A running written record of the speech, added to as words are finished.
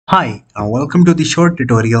Hi, welcome to the short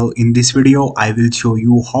tutorial. In this video, I will show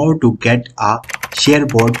you how to get a share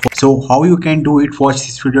bot. So how you can do it, watch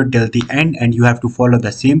this video till the end and you have to follow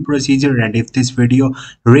the same procedure. And if this video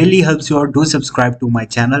really helps you out, do subscribe to my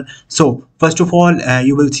channel. So first of all,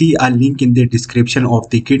 you will see a link in the description of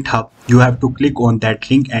the GitHub. You have to click on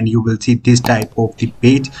that link and you will see this type of the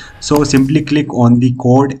page. So simply click on the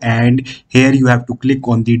code and here you have to click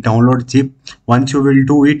on the download zip. Once you will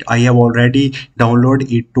do it, I have already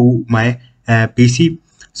downloaded it to my PC.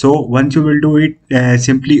 So once you will do it,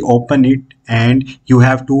 simply open it and you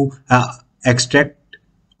have to extract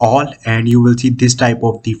all and you will see this type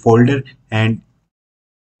of the folder and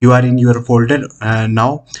you are in your folder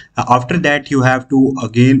now. After that, you have to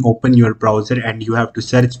again open your browser and you have to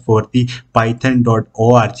search for the python.org.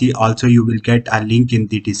 Also you will get a link in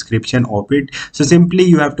the description of it. So simply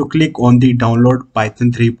you have to click on the download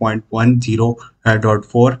Python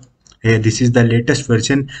 3.10.4. This is the latest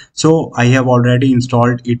version, so I have already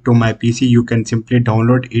installed it to my PC. You can simply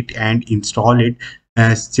download it and install it.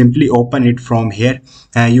 Simply open it from here.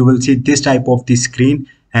 You will see this type of the screen,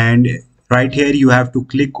 and right here you have to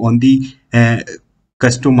click on the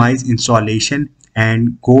customize installation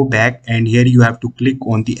and go back, and here you have to click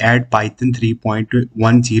on the add Python 3.10.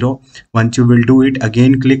 Once you will do it,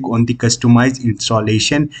 again click on the customize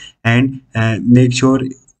installation and make sure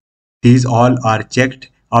these all are checked.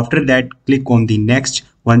 After that, click on the next.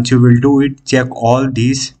 Once you will do it, check all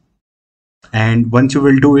these, and once you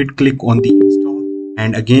will do it, click on the install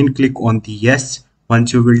and again click on the yes.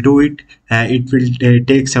 Once you will do it, it will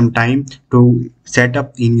take some time to set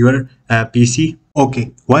up in your PC.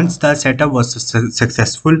 Okay, once the setup was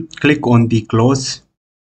successful, click on the close.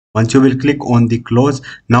 Once you will click on the close,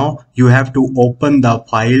 now you have to open the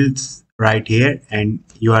files right here, and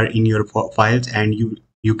you are in your files and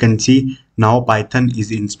you can see now Python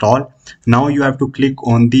is installed. Now you have to click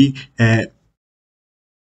on the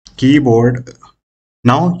keyboard.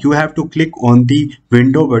 Now you have to click on the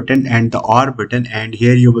window button and the R button, and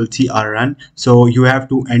here you will see a run. So you have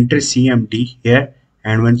to enter CMD here,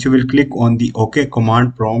 and once you will click on the OK,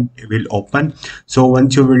 command prompt will open. So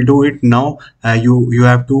once you will do it, now you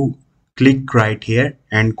have to click right here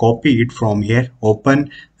and copy it from here. Open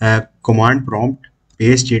command prompt,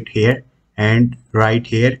 paste it here, and right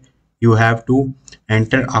here you have to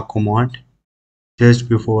enter a command just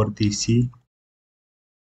before the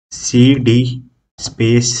cd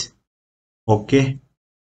space. Okay,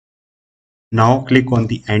 now click on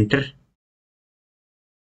the enter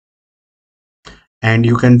and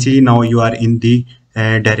you can see now you are in the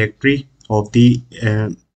directory of the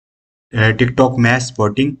TikTok mass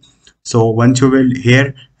botting. So once you will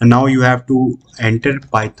here, now you have to enter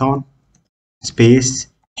Python space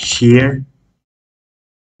share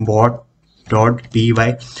bot.py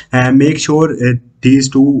and make sure these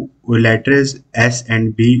two letters S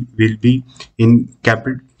and B will be in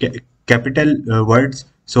capital words.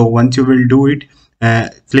 So once you will do it,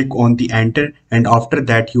 click on the enter, and after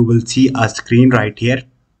that you will see a screen right here.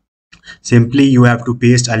 Simply you have to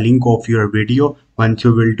paste a link of your video. Once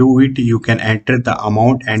you will do it, you can enter the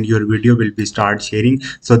amount and your video will be start sharing.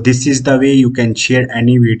 So this is the way you can share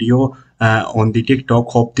any video on the TikTok.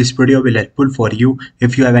 Hope this video will helpful for you.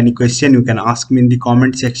 If you have any question, you can ask me in the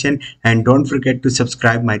comment section, and don't forget to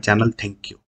subscribe my channel. Thank you.